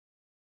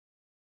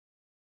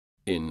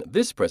In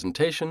this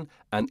presentation,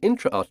 an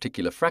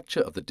intraarticular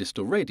fracture of the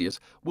distal radius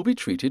will be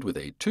treated with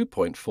a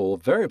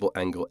 2.4 variable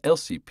angle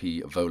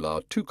LCP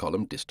Volar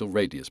 2-column distal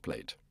radius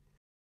plate.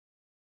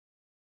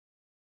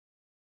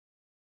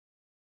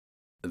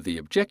 The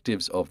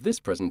objectives of this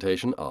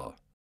presentation are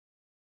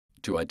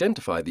to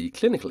identify the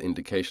clinical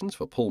indications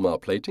for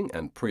pulmar plating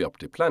and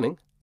preoperative planning,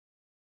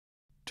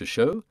 to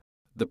show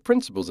the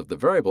principles of the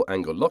variable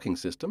angle locking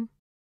system,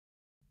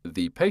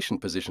 the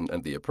patient position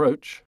and the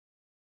approach,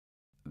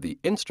 the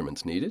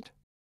instruments needed,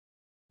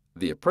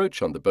 the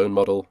approach on the bone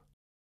model,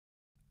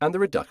 and the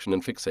reduction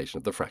and fixation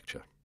of the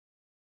fracture.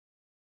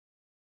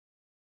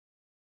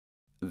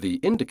 The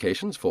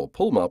indications for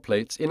pulmar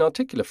plates in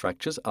articular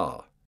fractures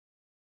are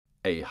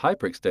a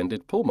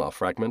hyperextended pulmar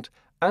fragment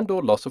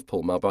and/or loss of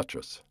pulmar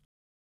buttress,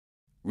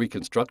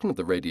 reconstruction of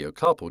the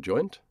radiocarpal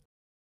joint,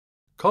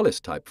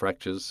 Colles-type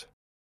fractures,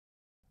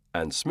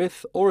 and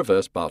Smith or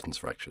reverse Barton's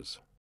fractures.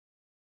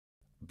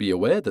 Be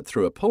aware that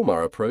through a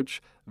pulmar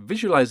approach,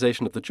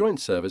 visualization of the joint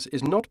surface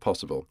is not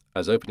possible,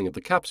 as opening of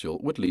the capsule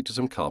would lead to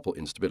some carpal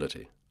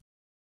instability.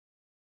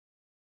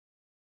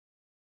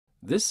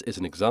 This is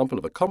an example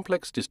of a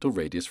complex distal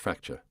radius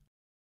fracture.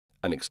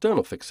 An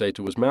external fixator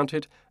was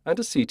mounted and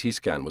a CT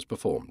scan was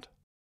performed.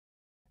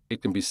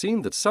 It can be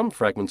seen that some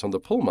fragments on the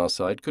pulmar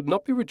side could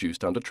not be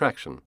reduced under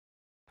traction.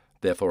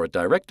 Therefore, a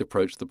direct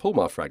approach to the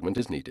pulmar fragment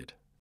is needed.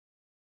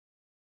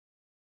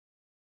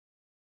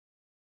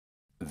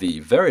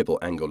 The variable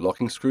angle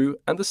locking screw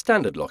and the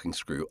standard locking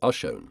screw are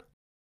shown.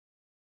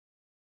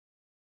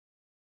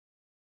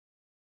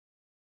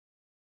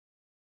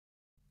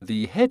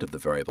 The head of the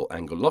variable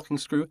angle locking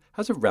screw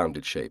has a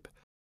rounded shape,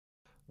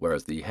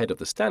 whereas the head of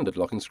the standard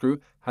locking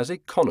screw has a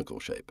conical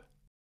shape.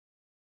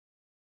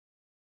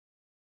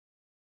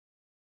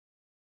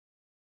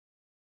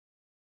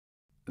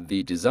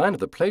 The design of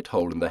the plate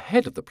hole in the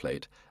head of the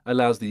plate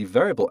allows the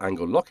variable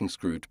angle locking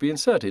screw to be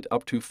inserted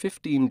up to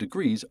 15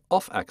 degrees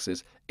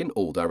off-axis in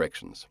all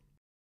directions.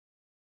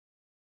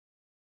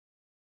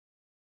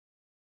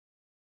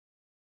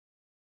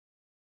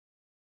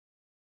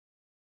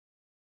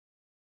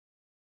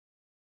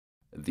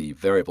 The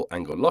variable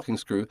angle locking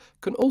screw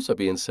can also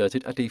be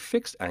inserted at a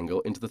fixed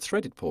angle into the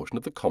threaded portion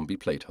of the combi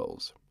plate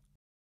holes.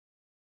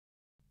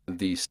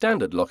 The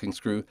standard locking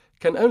screw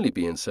can only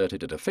be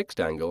inserted at a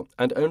fixed angle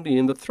and only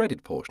in the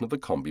threaded portion of the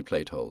combi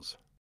plate holes.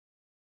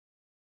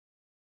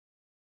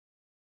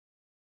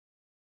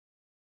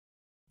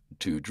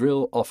 To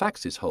drill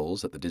off-axis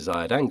holes at the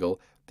desired angle,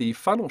 the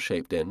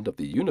funnel-shaped end of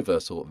the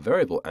universal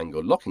variable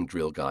angle locking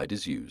drill guide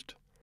is used.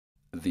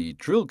 The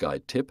drill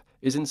guide tip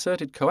is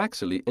inserted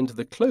coaxially into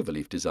the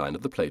cloverleaf design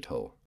of the plate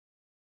hole.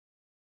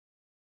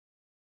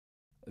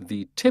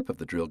 The tip of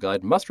the drill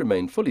guide must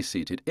remain fully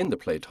seated in the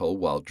plate hole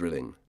while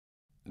drilling.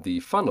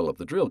 The funnel of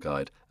the drill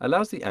guide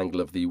allows the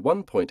angle of the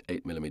 1.8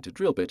 mm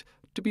drill bit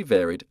to be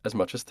varied as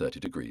much as 30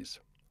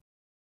 degrees.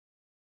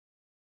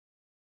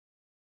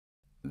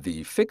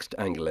 The fixed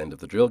angle end of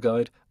the drill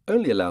guide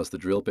only allows the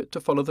drill bit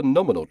to follow the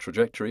nominal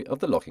trajectory of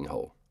the locking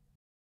hole.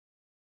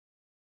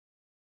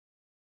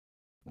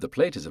 The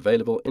plate is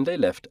available in a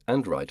left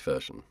and right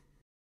version.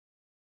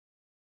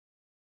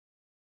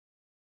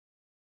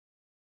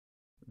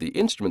 The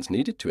instruments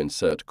needed to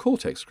insert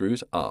Cortex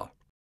screws are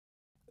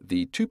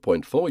the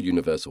 2.4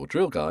 universal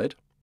drill guide,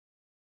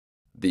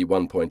 the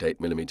 1.8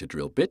 mm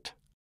drill bit,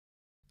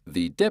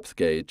 the depth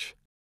gauge,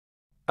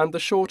 and the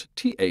short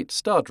T8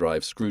 star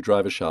drive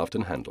screwdriver shaft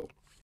and handle.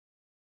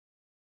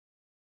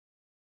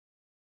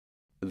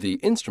 The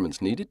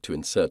instruments needed to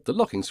insert the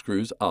locking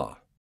screws are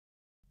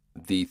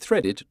the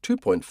threaded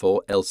 2.4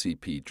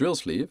 LCP drill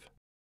sleeve,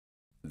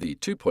 the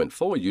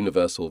 2.4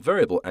 universal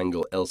variable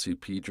angle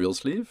LCP drill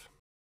sleeve,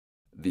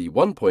 the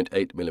 1.8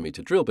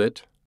 mm drill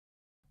bit,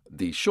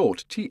 the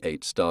short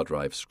T8 star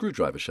drive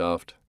screwdriver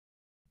shaft,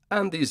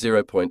 and the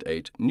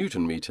 0.8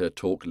 Newton-meter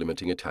torque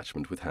limiting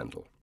attachment with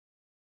handle.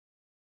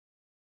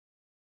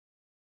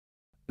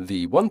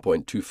 The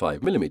 1.25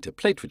 mm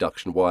plate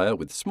reduction wire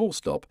with small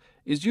stop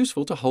is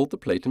useful to hold the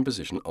plate in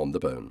position on the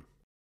bone.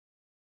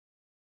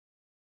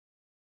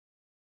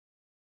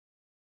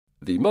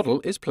 The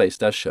model is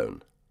placed as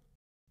shown.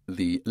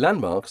 The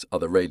landmarks are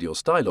the radial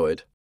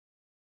styloid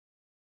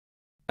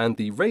and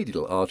the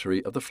radial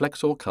artery of the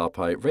flexor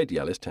carpi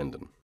radialis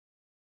tendon.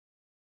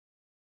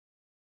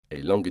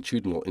 A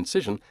longitudinal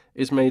incision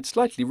is made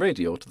slightly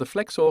radial to the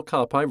flexor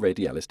carpi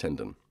radialis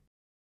tendon.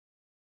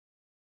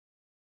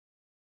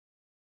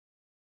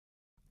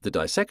 The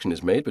dissection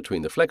is made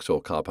between the flexor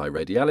carpi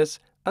radialis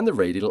and the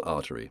radial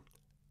artery,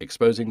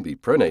 exposing the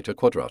pronator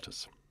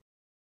quadratus.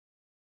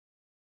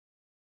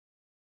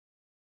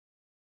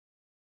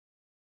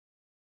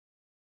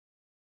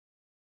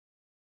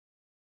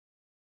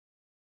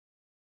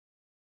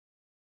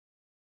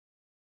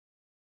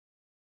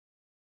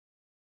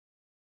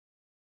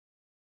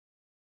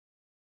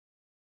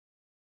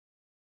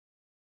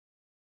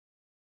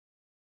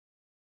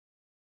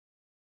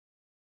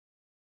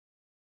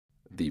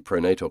 The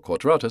pronator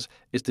quadratus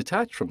is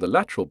detached from the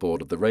lateral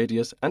board of the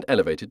radius and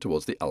elevated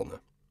towards the ulna.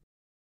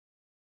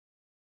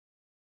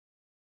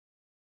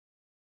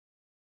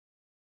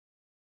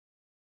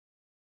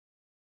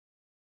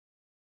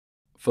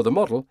 For the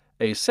model,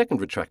 a second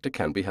retractor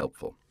can be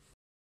helpful.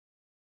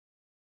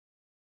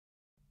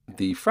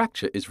 The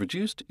fracture is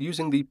reduced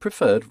using the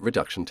preferred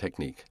reduction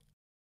technique.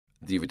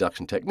 The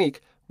reduction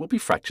technique will be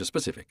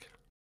fracture-specific.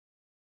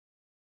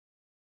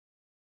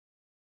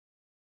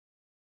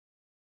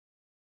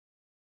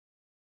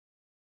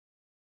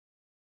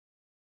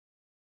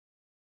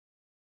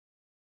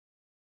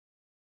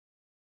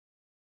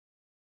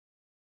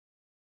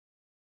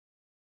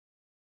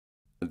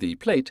 The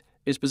plate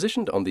is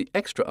positioned on the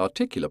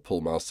extra-articular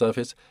pulmar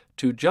surface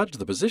to judge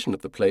the position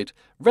of the plate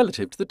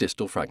relative to the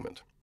distal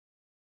fragment.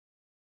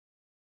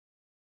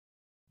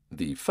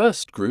 The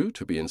first screw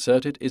to be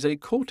inserted is a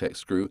cortex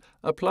screw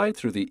applied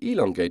through the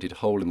elongated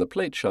hole in the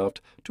plate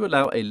shaft to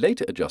allow a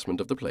later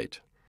adjustment of the plate.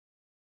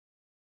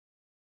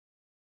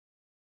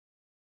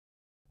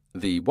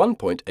 The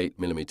 1.8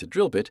 mm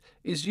drill bit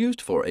is used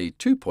for a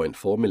 2.4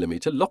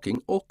 mm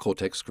locking or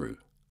cortex screw.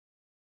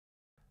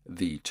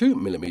 The 2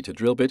 mm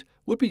drill bit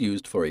would be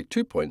used for a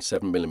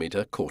 2.7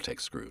 mm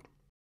cortex screw.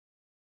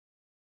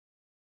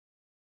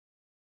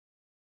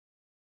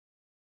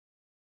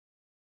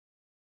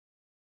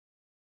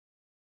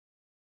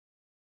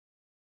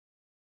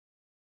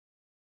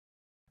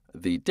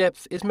 The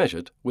depth is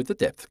measured with the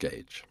depth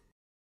gauge.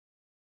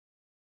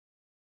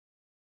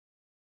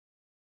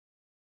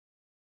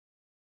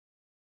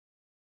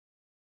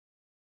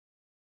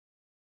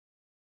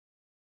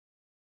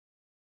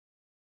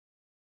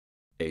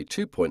 A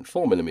 2.4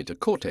 mm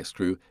cortex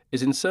screw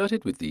is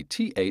inserted with the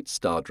T8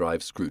 star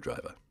drive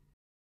screwdriver.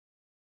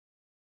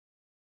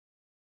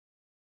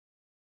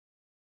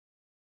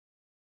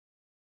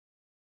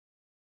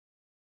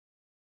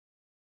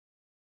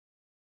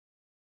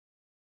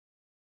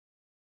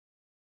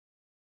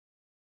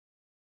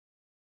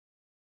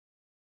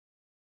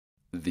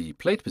 The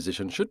plate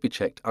position should be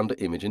checked under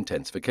image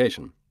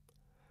intensification.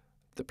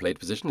 The plate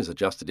position is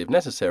adjusted if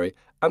necessary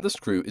and the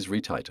screw is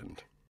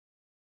retightened.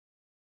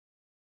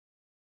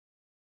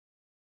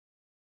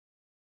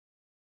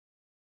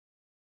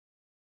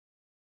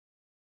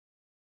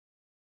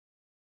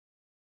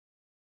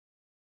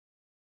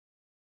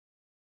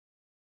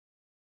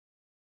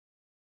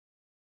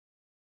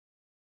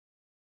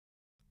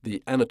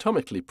 The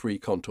anatomically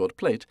pre-contoured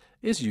plate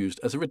is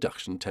used as a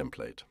reduction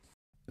template.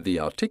 The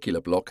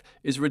articular block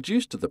is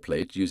reduced to the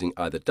plate using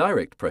either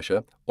direct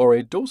pressure or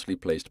a dorsally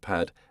placed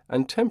pad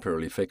and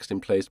temporarily fixed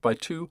in place by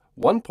two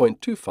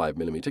 1.25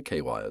 mm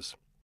K-wires.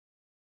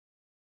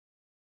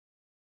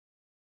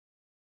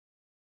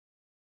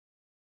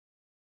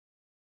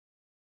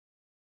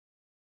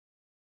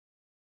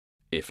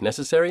 If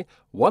necessary,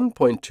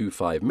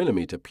 1.25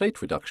 mm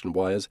plate reduction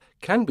wires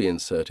can be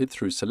inserted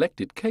through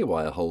selected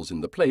K-wire holes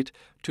in the plate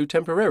to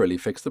temporarily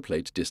fix the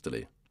plate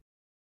distally.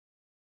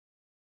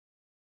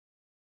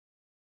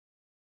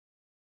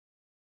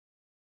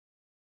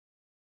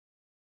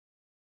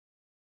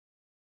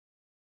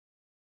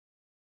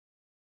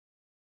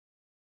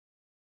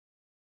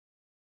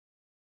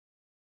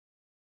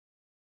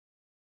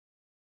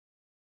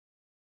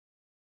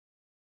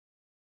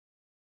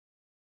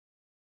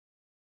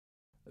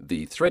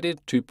 The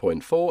threaded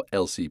 2.4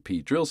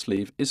 LCP drill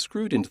sleeve is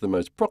screwed into the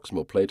most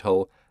proximal plate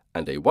hole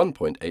and a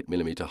 1.8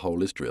 mm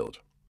hole is drilled.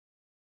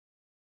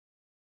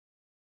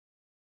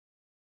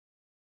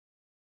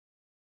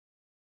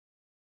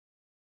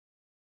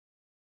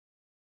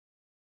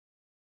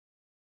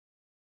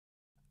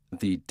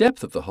 The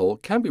depth of the hole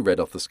can be read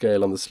off the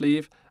scale on the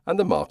sleeve and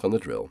the mark on the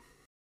drill.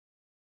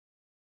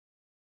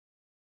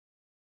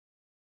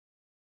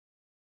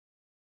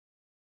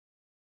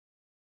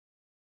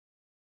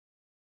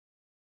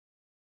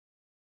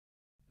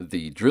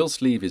 The drill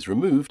sleeve is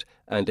removed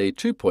and a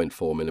 2.4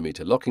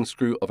 mm locking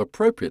screw of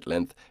appropriate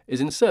length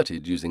is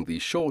inserted using the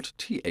short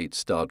T8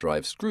 star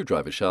drive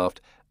screwdriver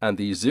shaft and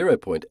the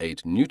 0.8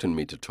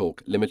 Nm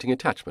torque limiting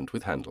attachment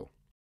with handle.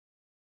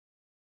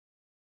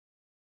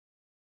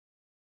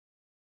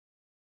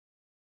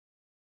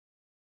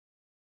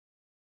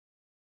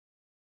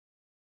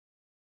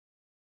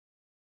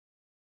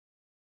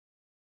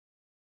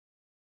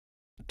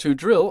 To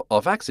drill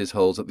off-axis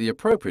holes at the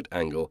appropriate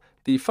angle,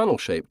 the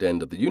funnel-shaped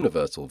end of the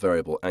universal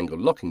variable angle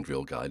locking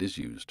drill guide is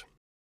used.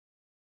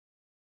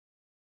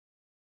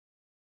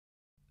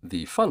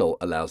 The funnel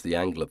allows the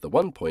angle of the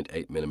 1.8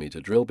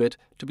 mm drill bit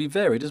to be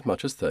varied as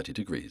much as 30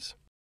 degrees.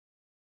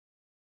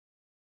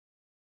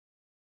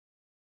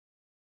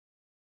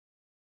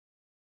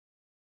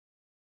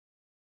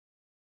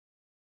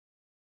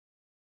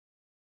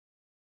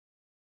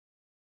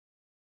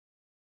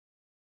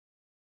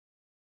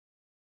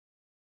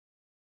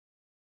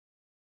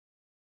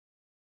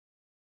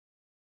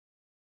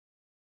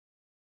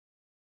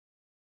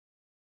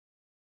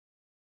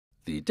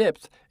 The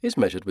depth is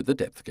measured with the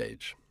depth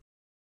gauge.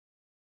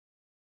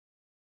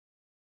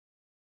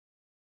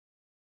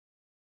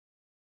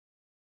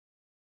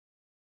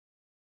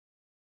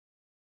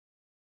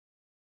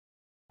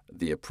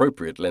 The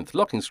appropriate length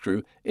locking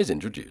screw is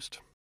introduced.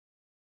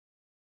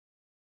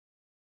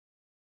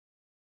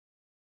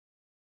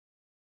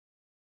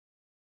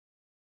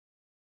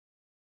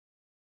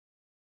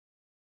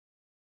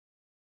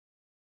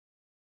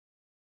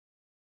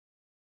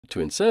 To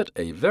insert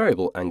a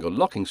variable angle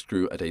locking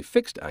screw at a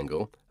fixed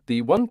angle,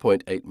 the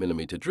 1.8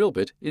 mm drill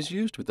bit is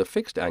used with the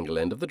fixed angle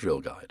end of the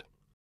drill guide.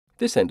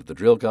 This end of the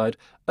drill guide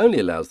only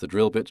allows the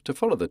drill bit to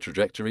follow the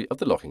trajectory of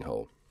the locking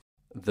hole.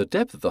 The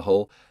depth of the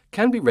hole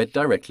can be read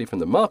directly from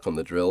the mark on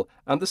the drill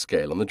and the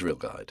scale on the drill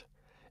guide.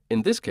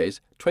 In this case,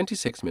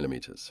 26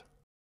 mm.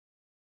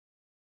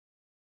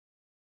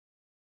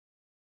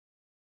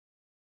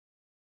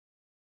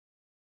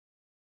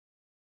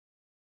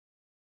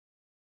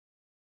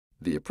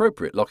 The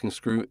appropriate locking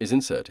screw is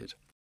inserted.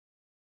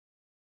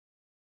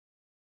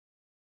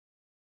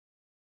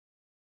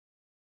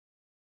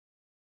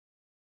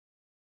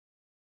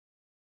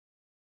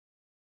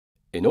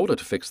 In order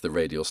to fix the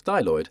radial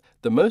styloid,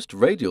 the most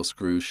radial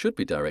screws should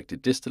be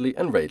directed distally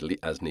and radially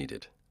as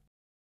needed.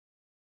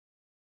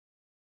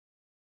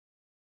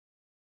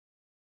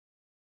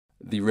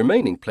 The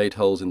remaining plate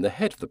holes in the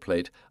head of the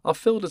plate are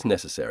filled as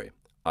necessary,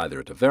 either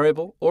at a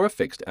variable or a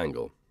fixed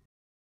angle.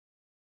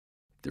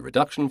 The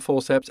reduction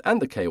forceps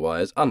and the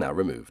K-wires are now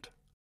removed.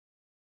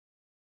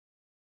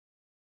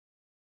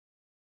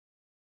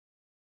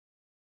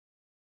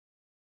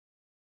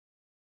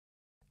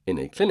 In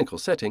a clinical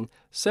setting,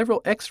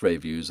 several X-ray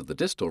views of the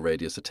distal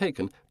radius are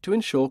taken to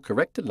ensure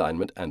correct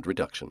alignment and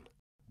reduction.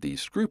 The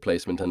screw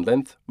placement and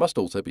length must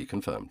also be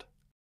confirmed.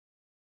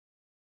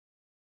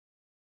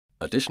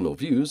 Additional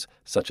views,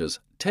 such as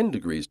 10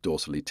 degrees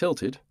dorsally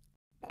tilted,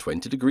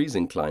 20 degrees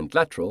inclined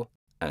lateral,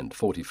 and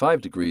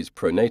 45 degrees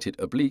pronated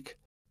oblique,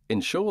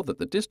 ensure that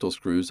the distal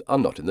screws are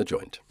not in the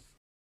joint.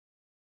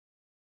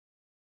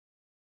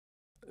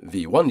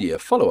 The 1-year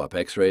follow-up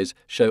X-rays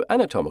show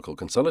anatomical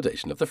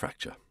consolidation of the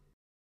fracture.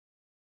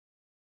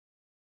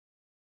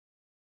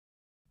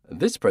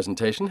 This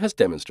presentation has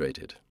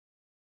demonstrated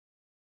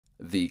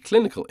the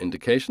clinical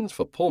indications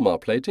for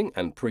pulmar plating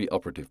and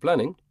pre-operative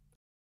planning,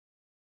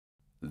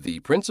 the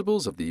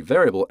principles of the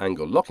variable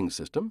angle locking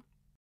system,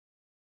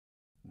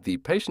 the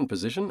patient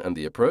position and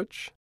the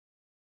approach,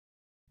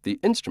 the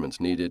instruments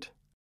needed,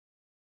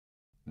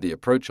 the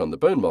approach on the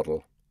bone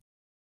model,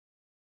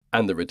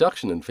 and the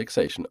reduction and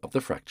fixation of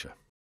the fracture.